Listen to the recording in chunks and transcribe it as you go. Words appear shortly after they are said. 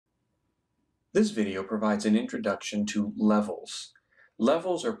This video provides an introduction to levels.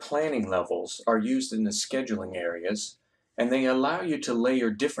 Levels or planning levels are used in the scheduling areas, and they allow you to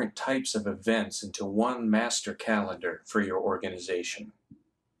layer different types of events into one master calendar for your organization.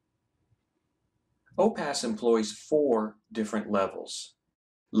 OPAS employs 4 different levels.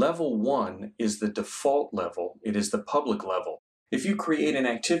 Level 1 is the default level. It is the public level. If you create an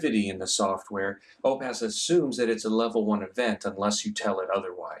activity in the software, OPAS assumes that it's a level 1 event unless you tell it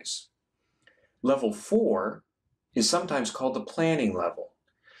otherwise. Level 4 is sometimes called the planning level.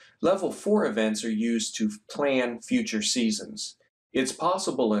 Level 4 events are used to plan future seasons. It's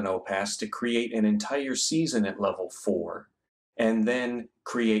possible in OPAS to create an entire season at level 4 and then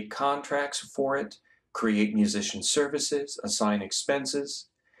create contracts for it, create musician services, assign expenses,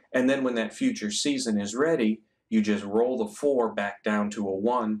 and then when that future season is ready, you just roll the 4 back down to a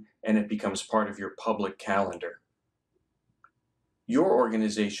 1 and it becomes part of your public calendar. Your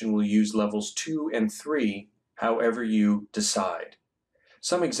organization will use levels 2 and 3 however you decide.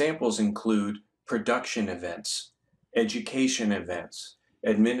 Some examples include production events, education events,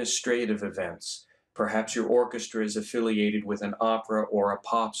 administrative events. Perhaps your orchestra is affiliated with an opera or a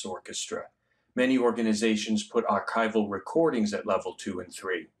pops orchestra. Many organizations put archival recordings at level 2 and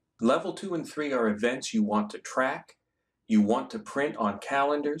 3. Level 2 and 3 are events you want to track, you want to print on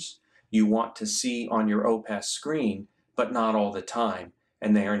calendars, you want to see on your OPAS screen, but not all the time,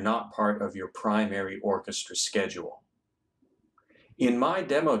 and they are not part of your primary orchestra schedule. In my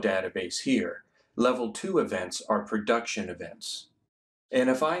demo database here, level 2 events are production events. And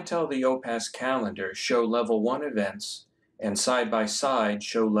if I tell the OPAS calendar show level 1 events and side by side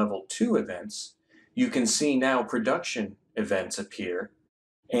show level 2 events, you can see now production events appear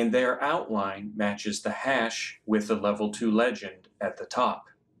and their outline matches the hash with the level 2 legend at the top.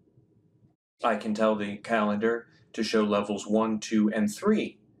 I can tell the calendar to show levels 1, 2, and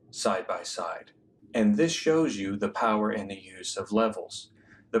 3 side by side. And this shows you the power and the use of levels.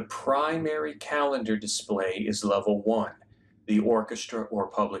 The primary calendar display is level 1, the orchestra or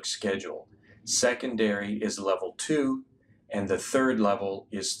public schedule. Secondary is level 2, and the third level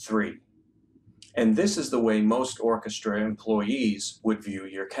is 3. And this is the way most orchestra employees would view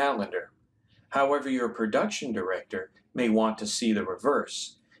your calendar. However, your production director may want to see the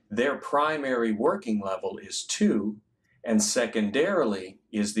reverse. Their primary working level is 2, and secondarily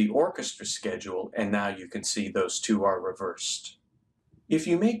is the orchestra schedule, and now you can see those two are reversed. If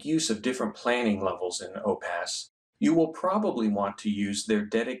you make use of different planning levels in OPAS, you will probably want to use their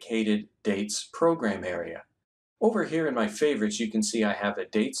dedicated dates program area. Over here in my favorites, you can see I have a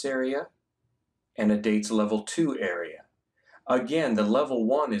dates area and a dates level 2 area. Again, the level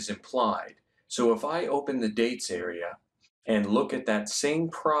 1 is implied. So if I open the dates area and look at that same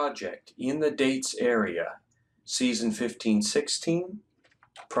project in the dates area, season 15-16,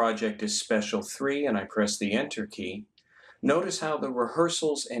 project is special 3, and I press the enter key, notice how the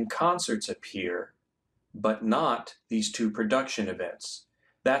rehearsals and concerts appear, but not these 2 production events.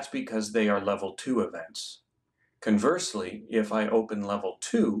 That's because they are level 2 events. Conversely, if I open level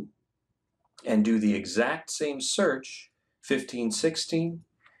 2 and do the exact same search, 15-16,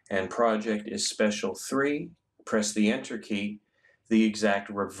 and project is special 3, press the enter key, the exact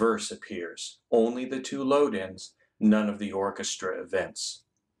reverse appears. Only the 2 load-ins, none of the orchestra events.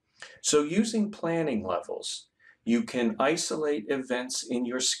 So using planning levels, you can isolate events in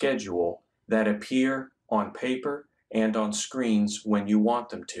your schedule that appear on paper and on screens when you want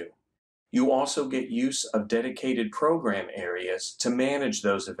them to. You also get use of dedicated program areas to manage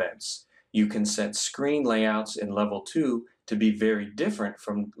those events. You can set screen layouts in level 2 to be very different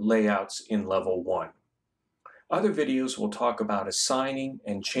from layouts in level 1. Other videos will talk about assigning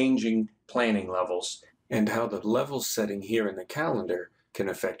and changing planning levels and how the level setting here in the calendar can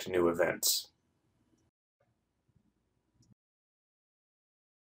affect new events.